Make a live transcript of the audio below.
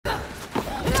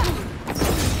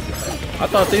I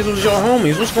thought these was your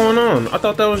homies. What's going on? I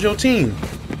thought that was your team.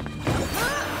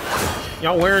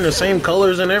 Y'all wearing the same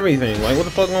colors and everything. Like, what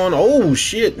the fuck going on? Oh,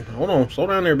 shit. Hold on. Slow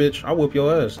down there, bitch. I'll whip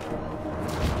your ass.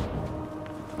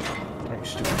 You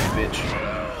stupid bitch.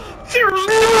 There's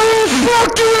no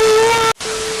fucking...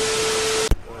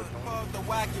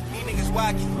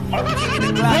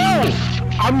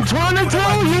 I'm trying to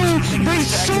tell you, they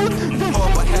shoot the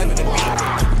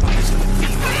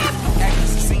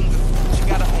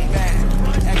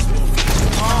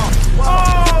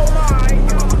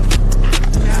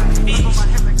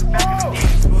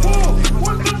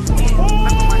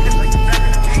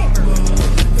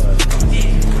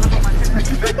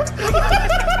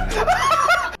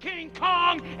King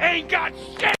Kong ain't got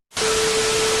shit!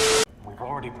 We've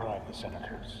already bribed the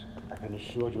senators. I've been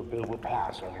assured your bill will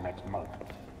pass early next month.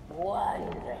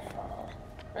 Wonderful.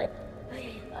 I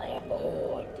am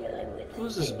bored dealing with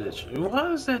Who's this bitch?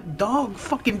 Why is that dog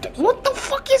fucking... What the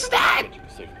fuck is that?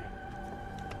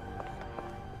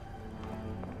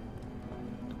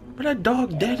 But that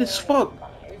dog dead as fuck.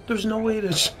 There's no way to...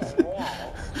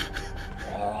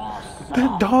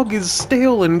 That dog is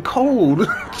stale and cold.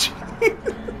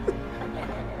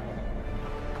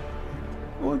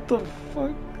 What the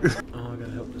fuck? Oh, I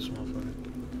gotta help this motherfucker.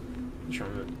 I'm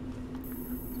trying to...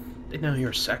 They down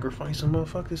here sacrificing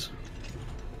motherfuckers?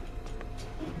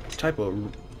 What type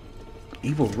of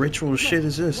evil ritual shit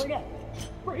is this? Nigga,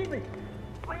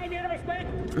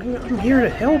 I'm here to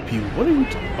help you. What are you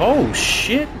Oh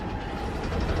shit.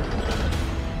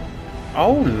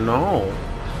 Oh no.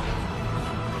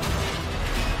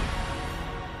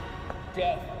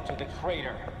 Death to the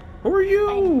traitor. Who are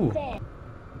you?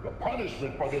 The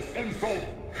punishment for this insult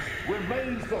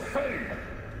remains the same.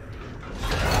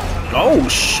 Oh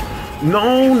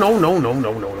No, no, no, no,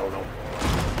 no, no, no, no.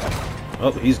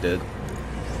 Oh, he's dead.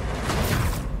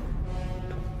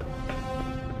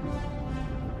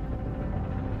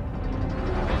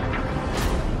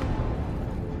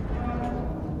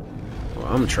 Oh,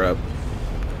 I'm trapped.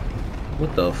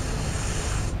 What the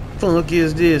fuck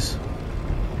is this?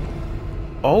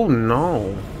 Oh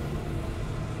no.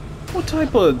 What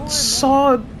type of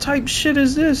saw type shit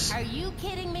is this? Are you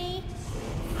kidding me?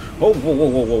 Oh, whoa, whoa,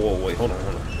 whoa, whoa, whoa, wait, hold on,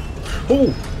 hold on.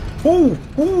 Oh, oh,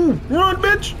 oh, run,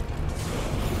 bitch!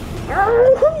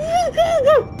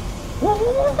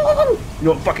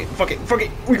 No, fuck it, fuck it, fuck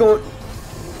it. We're going.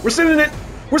 We're sitting in it.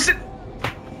 We're sitting.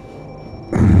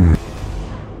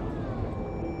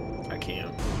 I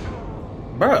can't.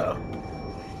 Bruh.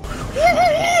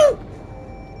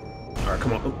 Alright,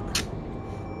 come on.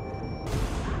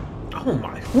 Oh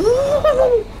my.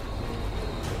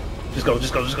 Just go,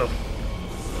 just go, just go.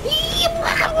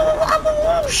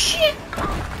 Oh shit!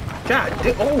 God,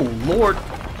 oh Lord!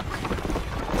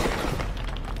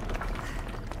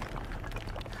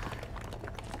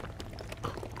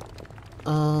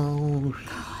 Oh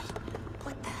God,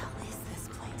 what the hell is this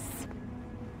place?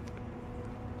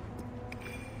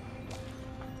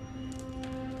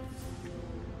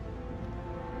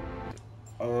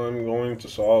 I'm going to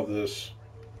solve this.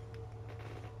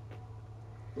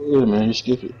 Yeah, man, you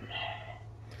skip it.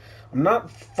 I'm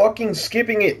not fucking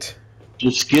skipping it.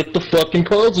 Just skip the fucking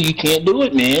puzzle. You can't do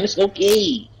it, man. It's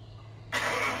okay.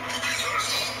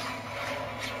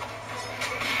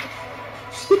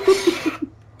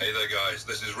 Hey there, guys.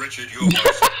 This is Richard, your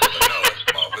host, with another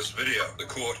marvelous video. The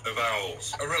Court of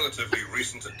Owls, a relatively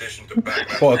recent addition to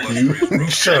Batman. Fuck you.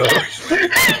 Shut up.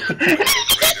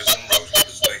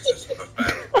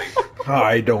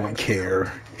 I don't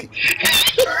care.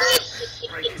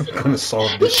 I'm gonna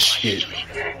solve this shit.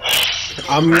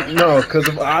 No, cause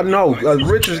I know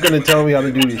Richard's gonna tell me how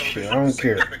to do this shit. I don't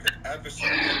care.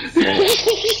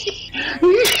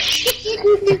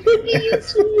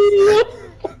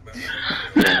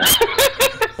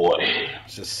 Boy,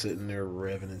 just sitting there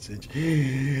revving and saying,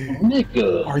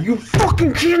 nigga, "Are you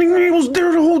fucking kidding me? I was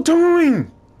there the whole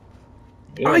time.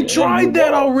 Yeah, I tried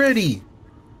that already.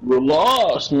 You're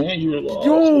lost, man. You're lost.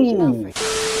 Yo."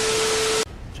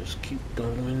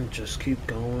 Just keep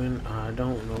going. I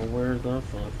don't know where the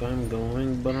fuck I'm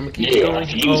going, but I'm gonna keep going.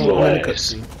 Oh, I'm in a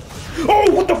cutscene. Oh,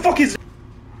 what the fuck is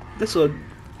this? A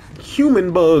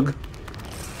human bug?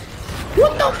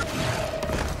 What the?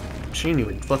 She didn't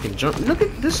even fucking jump. Look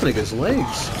at this nigga's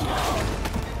legs.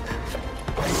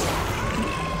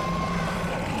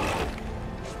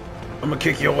 I'm gonna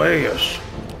kick your ass,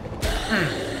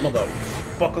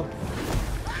 motherfucker.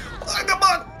 Come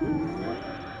on.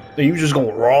 Then you just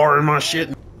gonna roar in my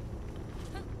shit.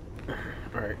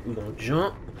 Alright, we gonna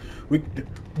jump.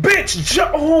 Bitch,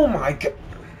 jump! Oh my god!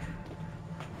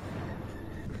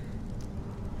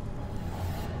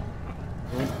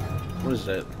 What is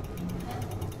that?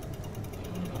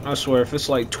 I swear, if it's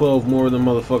like 12 more of them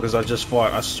motherfuckers I just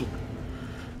fought, I swear.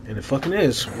 And it fucking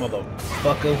is,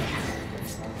 motherfucker.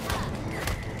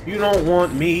 You don't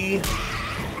want me.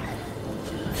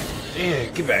 Yeah,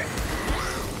 get back.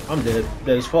 I'm dead.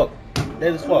 Dead as fuck.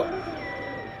 Dead as fuck.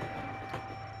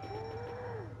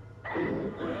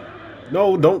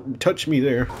 No, don't touch me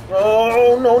there.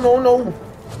 Oh, no, no, no.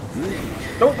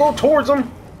 Don't go towards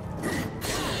them.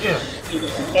 Yeah.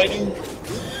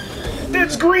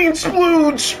 That's green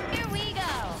splooge. Here we go.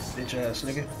 Bitch ass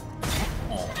nigga.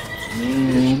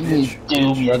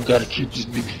 Damn me, I gotta keep this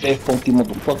big fat funky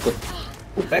motherfucker.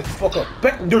 Back the fuck up.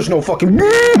 Back. There's no fucking.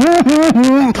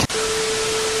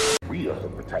 We are the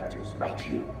protectors, not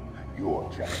you. You're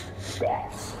just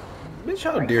bats. Bitch,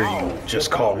 how dare you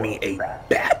just call me a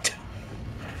bat?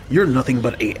 You're nothing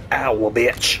but a owl,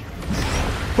 bitch.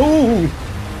 Ooh.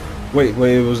 Wait,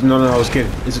 it was no, I was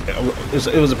kidding.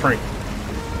 It was a prank.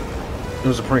 It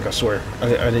was a prank, I swear. I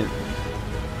didn't.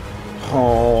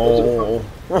 Oh.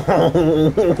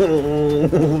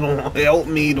 Help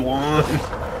me, Dwan.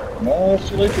 No, it's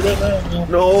too late for that now.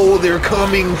 No, they're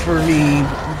coming for me.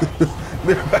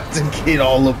 They're about to get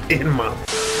all up in my.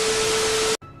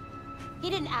 He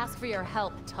didn't ask for your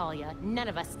help, Talia. None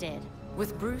of us did.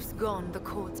 With Bruce gone, the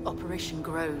court's operation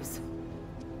grows.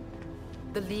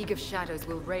 The League of Shadows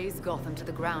will raze Gotham to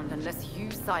the ground unless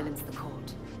you silence the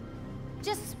court.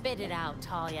 Just spit it out,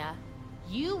 Talia.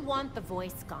 You want the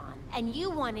voice gone, and you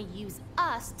want to use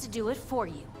us to do it for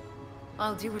you.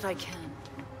 I'll do what I can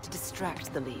to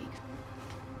distract the League.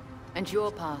 And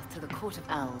your path to the Court of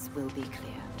Owls will be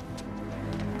clear.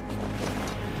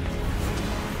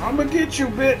 I'ma get you,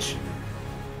 bitch.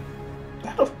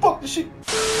 How the fuck did she?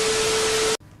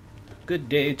 Good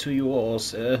day to you all,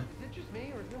 sir. Is it just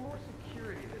me, or is there more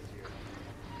security this year?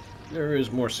 There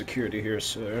is more security here,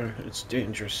 sir. It's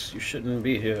dangerous. You shouldn't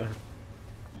be here.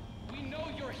 We know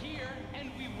you're here,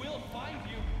 and we will find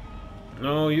you.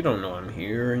 No, you don't know I'm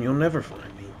here, and you'll never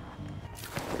find me.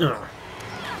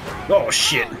 Oh,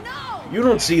 shit. You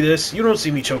don't see this. You don't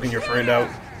see me choking your friend out.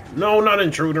 No, not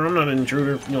intruder. I'm not an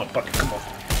intruder. You know what? Fuck it. Come on.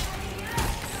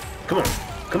 Come on.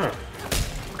 Come on.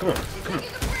 Come on. Come on.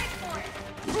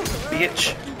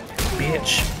 Bitch.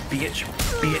 Bitch. Bitch.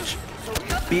 Bitch.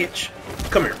 Bitch.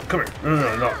 Come here. Come here.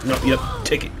 No. Yep.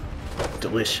 Take it.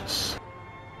 Delicious.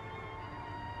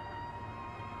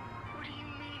 What do you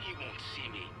mean you won't see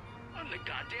me? I'm the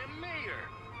goddamn mayor.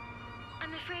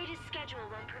 I'm afraid his schedule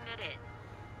won't permit it.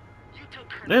 You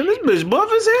took her. Man, this bitch buff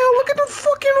as hell. Look at the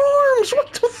fucking arms.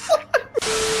 What the fuck?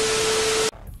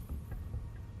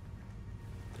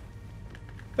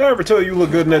 Did I ever tell you you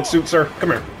look good in that suit, sir?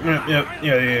 Come here.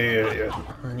 Yeah.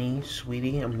 Honey,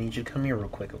 sweetie, I'm gonna need you to come here real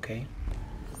quick, okay?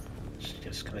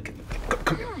 Just gonna get.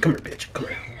 Come here, bitch. Come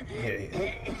here.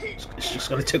 Yeah. It's just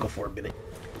gonna tickle for a minute.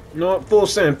 You know what? Full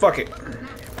send. Fuck it.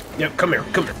 Yep. Come here.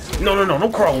 No.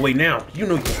 Don't crawl away now. You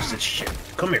know you want this shit.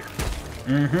 Come here.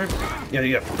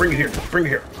 Yeah. Bring it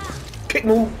here. Kick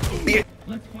move, bitch.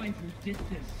 Let's find who did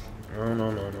this.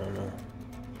 No.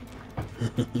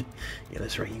 Yeah,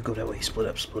 that's right. You go that way. Split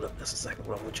up. That's exactly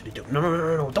what I want you to do.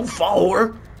 No. Don't follow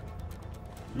her.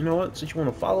 You know what? Since you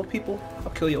want to follow people,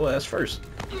 I'll kill your ass first.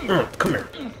 Come here.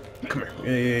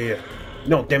 Yeah.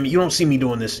 No, damn it. You don't see me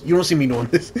doing this.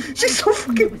 She's so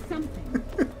fucking...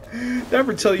 Did I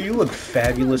ever tell you look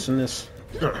fabulous in this?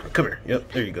 Come here.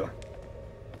 Yep, there you go.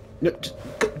 No, just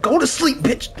go to sleep,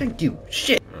 bitch. Thank you.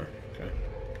 Shit. Okay.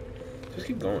 Just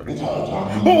keep going.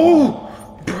 Oh!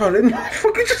 Bro, didn't I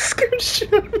fucking just scared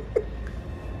shit out of me?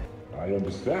 I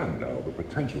understand now the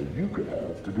potential you could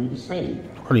have to do the same.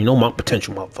 I already know my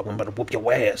potential, motherfucker. I'm about to whoop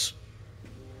your ass.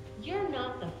 You're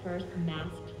not the first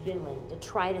masked villain to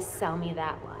try to sell me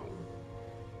that line.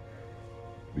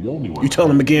 The only one. You tell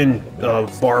him again,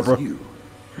 Barbara. You,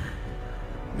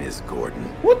 Miss Gordon.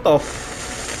 What the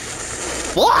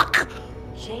fuck?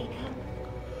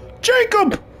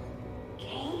 Jacob!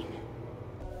 Kane?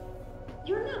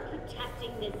 You're not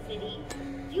protecting this city.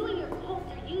 You and your cult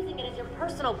are using it as your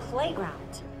personal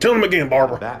playground. Tell him again,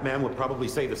 Barbara. Batman would probably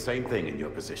say the same thing in your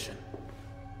position.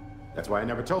 That's why I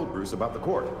never told Bruce about the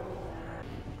court.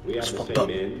 We have the same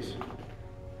ends,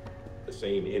 the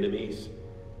same enemies.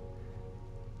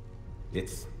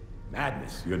 It's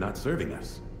madness. You're not serving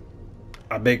us.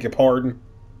 I beg your pardon.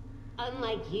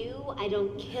 Unlike you, I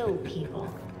don't kill people.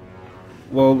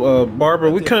 Well,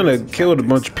 Barbara, we kind of killed a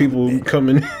bunch of people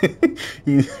coming.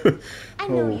 I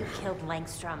know you killed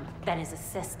Langstrom, then his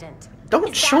assistant.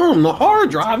 Don't show him the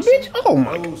hard drive, bitch. Oh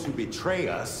my. Those who betray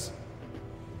us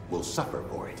will suffer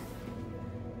for it.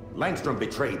 Langstrom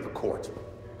betrayed the court.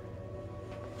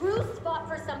 Bruce fought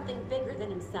for something bigger than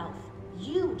himself.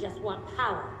 You just want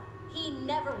power. He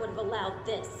never would have allowed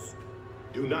this.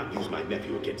 Do not use my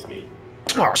nephew against me.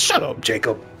 Oh, shut up,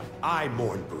 Jacob. I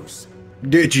mourn Bruce.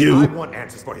 Did you? I want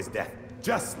answers for his death,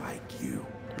 just like you.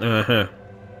 Uh-huh.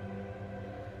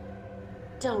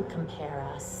 Don't compare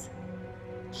us,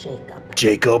 Jacob.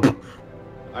 Jacob.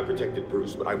 I protected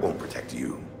Bruce, but I won't protect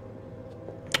you.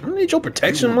 I don't need your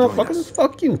protection, You won't join motherfucker. us.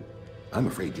 Fuck you. I'm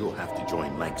afraid you'll have to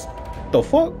join Langston. The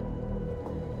fuck?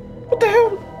 What the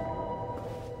hell?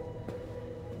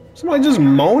 Somebody just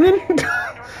moaning?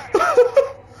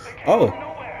 Oh.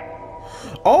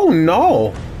 Oh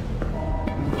no.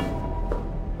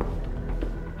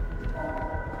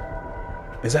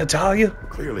 Is that Talia?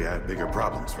 Clearly, I have bigger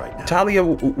problems right now. Talia,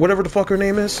 whatever the fuck her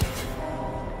name is?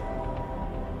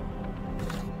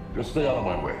 Just stay out of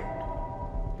my way.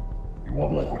 You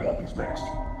won't like what happens next.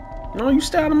 No, you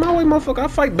stay out of my way, motherfucker. I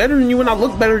fight better than you and I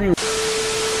look better than you.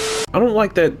 I don't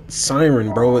like that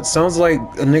siren, bro. It sounds like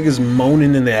a nigga's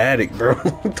moaning in the attic, bro.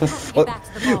 What the fuck?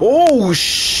 Oh,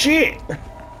 shit!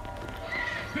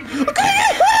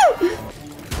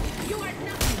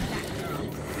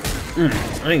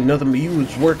 I ain't nothing but you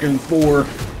was working for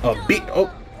a bit. Oh.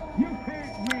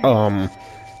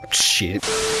 Shit.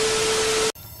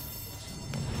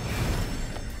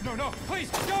 No, please,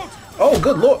 don't! Oh,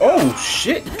 good lord. Oh,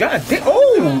 shit. God damn.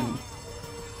 Oh!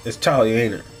 It's Talia,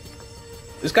 ain't it?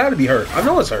 It's gotta be her. I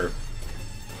know it's her.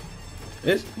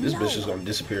 This bitch is gonna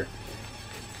disappear.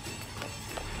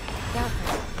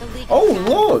 Oh,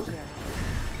 lord!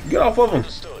 Get off of him.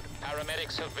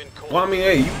 Well, I mean,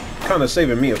 hey, you kind of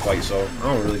saving me a fight, so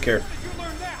I don't really care.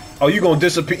 Oh, you gonna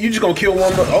disappear? You just gonna kill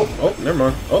one? Oh, never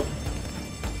mind. Oh,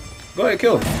 go ahead,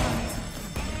 kill him.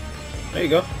 There you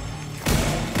go.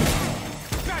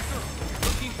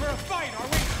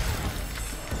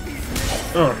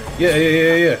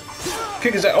 Yeah.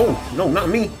 Kick his ass. Oh, no, not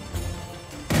me.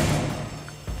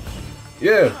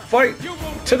 Yeah, fight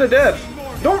to the death.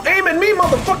 Don't aim at me,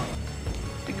 motherfucker.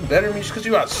 Think you better than me just because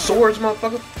you got swords,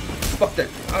 motherfucker? Fuck that.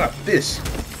 I got fists.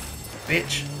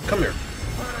 Bitch. Come here.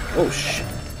 Oh, shit.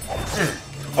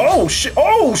 Oh, shit.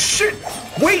 Oh, shit.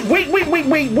 Wait.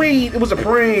 It was a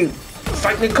prank.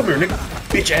 Fight, nigga. Come here, nigga.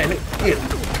 Bitch ass nigga. Yeah.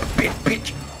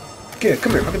 Bitch. Yeah,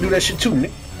 come here. I can do that shit too,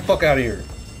 nigga. Fuck out of here.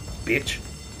 Bitch.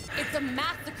 It's a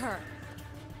massacre.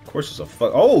 Of course it's a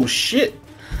fuck. Oh, shit.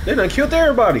 They done killed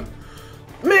everybody.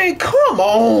 Man, come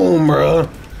on, bro.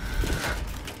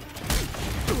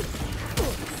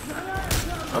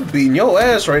 I'm beating your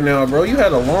ass right now, bro. You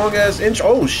had a long ass inch.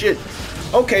 Oh shit.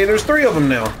 Okay, there's 3 of them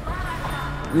now.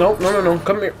 No.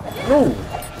 Come here. No.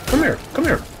 Come here.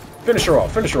 Finish her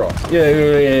off. Yeah.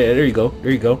 There you go.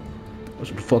 That's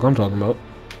what the fuck I'm talking about.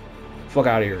 Fuck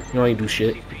out of here. You ain't do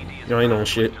shit. You ain't on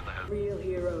shit. Real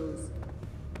heroes.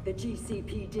 The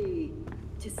GCPD.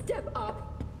 To step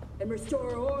up and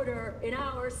restore order in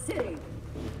our city.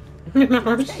 Take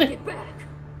it back.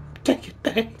 Take it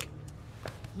back.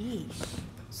 Yeesh.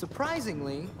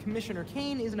 Surprisingly, Commissioner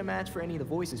Kane isn't a match for any of the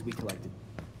voices we collected.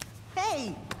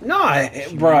 Hey! Nah,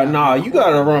 bro, nah, you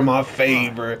gotta run my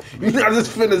favorite. You're not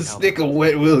just finna stick a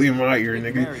wet William out here,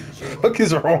 nigga. What the fuck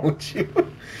is wrong with you?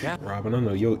 Robin, I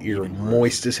know your ear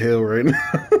moist as hell right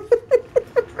now.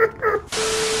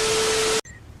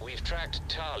 We've tracked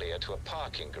Talia to a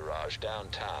parking garage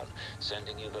downtown,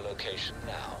 sending you the location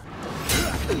now.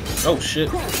 Oh shit.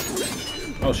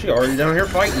 Oh, she already down here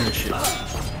fighting and shit.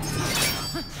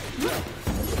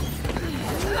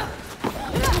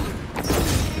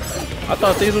 I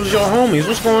thought these was your homies.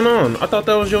 What's going on? I thought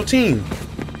that was your team.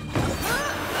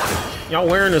 Y'all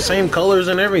wearing the same colors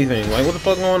and everything. Like, what the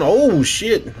fuck going on? Oh,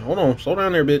 shit. Hold on. Slow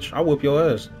down there, bitch. I'll whip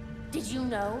your ass. Did you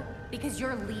know? Because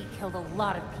your league killed a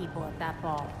lot of people at that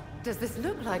ball. Does this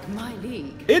look like my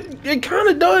league? It kind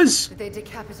of does. Did they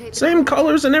decapitate Same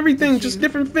colors and everything, just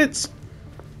different fits.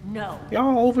 No.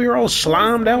 Y'all over here all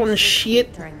slimed out and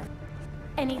shit.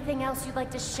 Anything else you'd like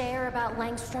to share about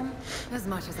Langstrom? As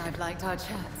much as I've liked our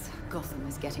chats, Gotham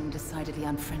is getting decidedly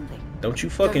unfriendly. Don't you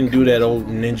fucking do that old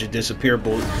ninja disappear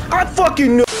bullet. I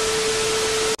fucking knew.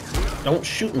 Don't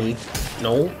shoot me.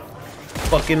 No.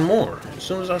 Fucking more. As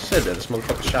soon as I said that, this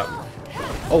motherfucker shot me.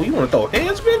 Oh, you wanna throw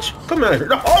hands, bitch? Come out here.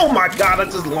 Oh my god, I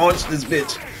just launched this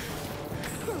bitch.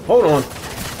 Hold on.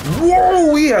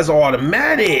 Whoa, he has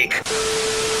automatic.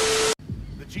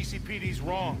 The GCPD's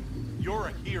wrong. You're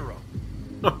a hero.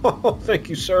 Oh, thank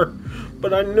you, sir.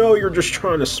 But I know you're just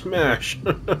trying to smash.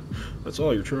 That's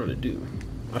all you're trying to do.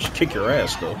 I should kick your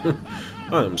ass, though.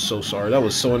 I am so sorry. That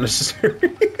was so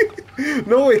unnecessary.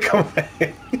 No way, come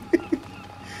back.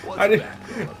 I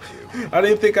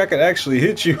didn't think I could actually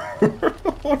hit you.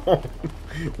 Hold on.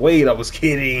 Wait, I was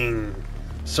kidding.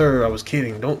 Sir, I was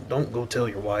kidding. Don't go tell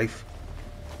your wife.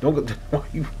 Don't go. Why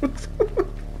you?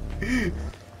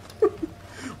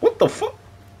 What the fuck?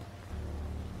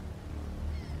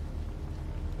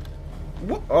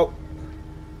 What? Oh.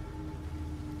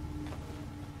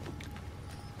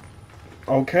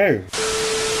 Okay.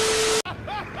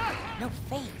 No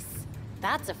face.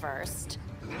 That's a first.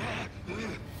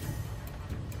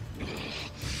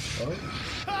 What?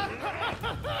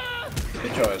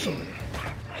 Get your ass over here.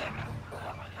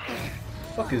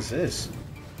 The fuck is this?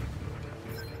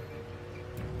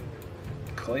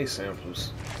 Clay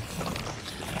samples.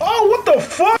 Oh, what the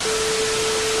fuck?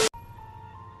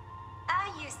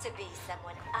 I used to be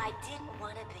someone I didn't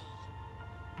want to be.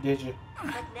 Did you?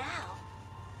 But now,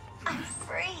 I'm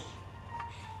free.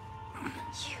 You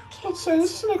can't. Let's say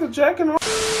this nigga jacking off.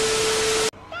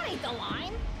 That ain't the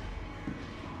line.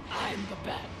 I'm the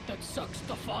bat that sucks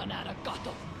the fun out of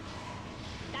Gotham.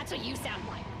 That's what you sound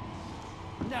like.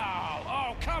 No!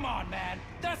 Oh, come on, man!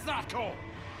 That's not cool!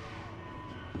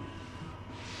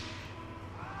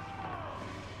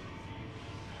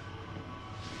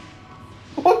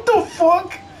 What the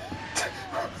fuck?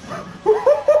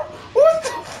 What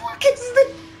the fuck is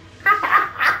this?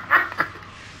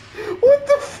 What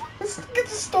the fuck? This nigga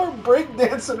just start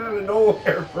breakdancing out of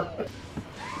nowhere, bro.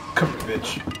 Come here,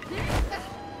 bitch.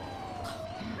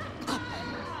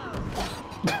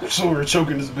 So we're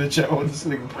choking this bitch out with this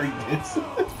nigga breakdancing.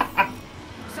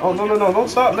 Oh no, don't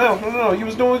stop now. No, you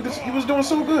was doing this. You was doing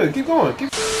so good. Keep going.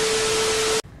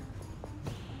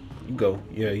 You go.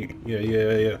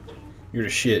 Yeah. You're the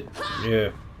shit.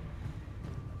 Yeah.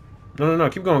 No.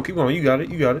 Keep going. You got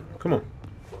it. Come on.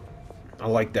 I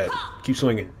like that. Keep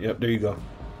swinging. Yep. There you go.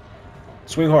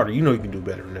 Swing harder. You know you can do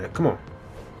better than that. Come on.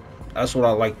 That's what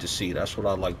I like to see. But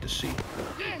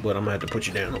I'm gonna have to put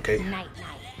you down, okay? Night.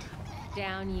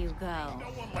 Down you go.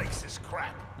 No one likes this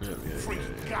crap. Yeah.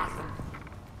 Freaking Gotham.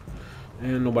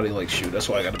 And nobody likes you. That's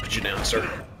why I gotta put you down, sir.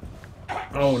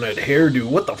 Oh, that hairdo.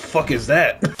 What the fuck is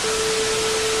that?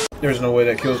 There's no way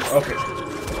that kills. Okay.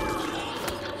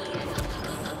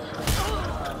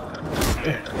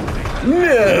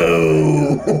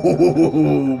 No,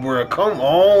 bruh. Come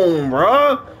on,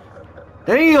 bruh.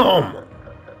 Damn.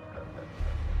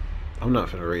 I'm not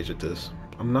finna rage at this.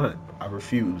 I'm not. I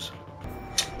refuse.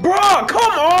 Bruh,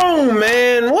 come on,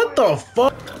 man. What the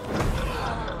fuck?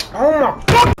 Oh my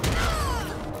fuck.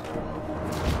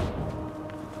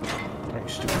 You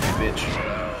stupid bitch.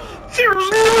 There's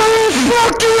no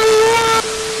fucking.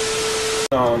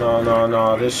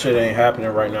 No. This shit ain't happening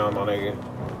right now, my nigga.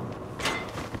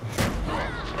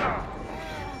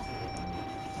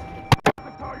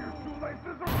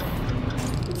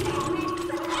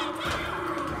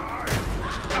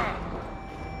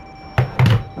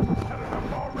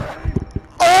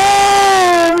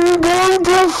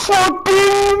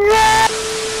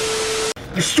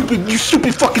 You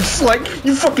stupid fucking slut!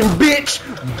 You fucking bitch!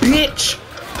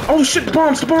 Oh shit, the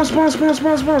bombs! Defuse!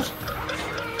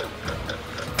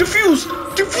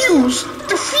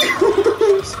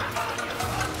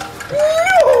 No!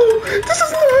 This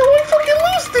is not how I fucking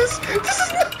lose this! This is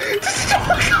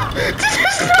not how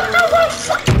I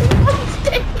fucking lose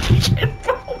this shit,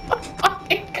 bro! Oh my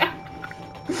fucking god!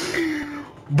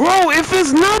 Bro, if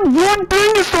it's not one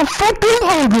thing, it's the fucking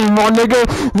other, my nigga!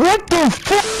 What the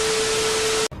fuck?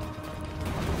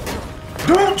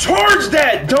 Don't charge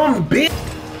that, dumb bitch!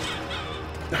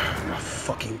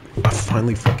 I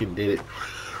finally fucking did it.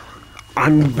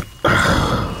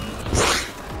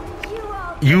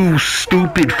 You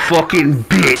stupid fucking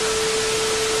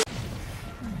bitch!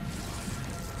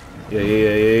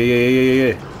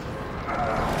 Yeah.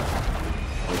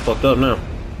 I'm fucked up now.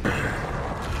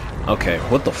 Okay,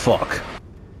 what the fuck?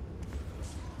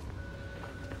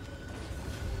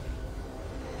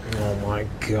 Oh my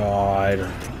god.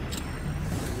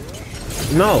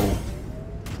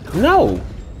 No!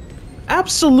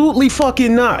 Absolutely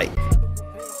fucking not!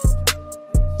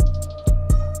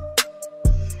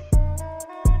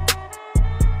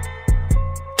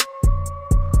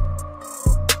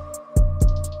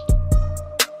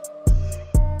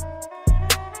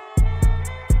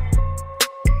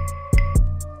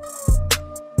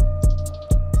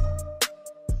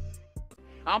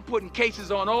 I'm putting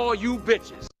cases on all you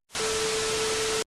bitches.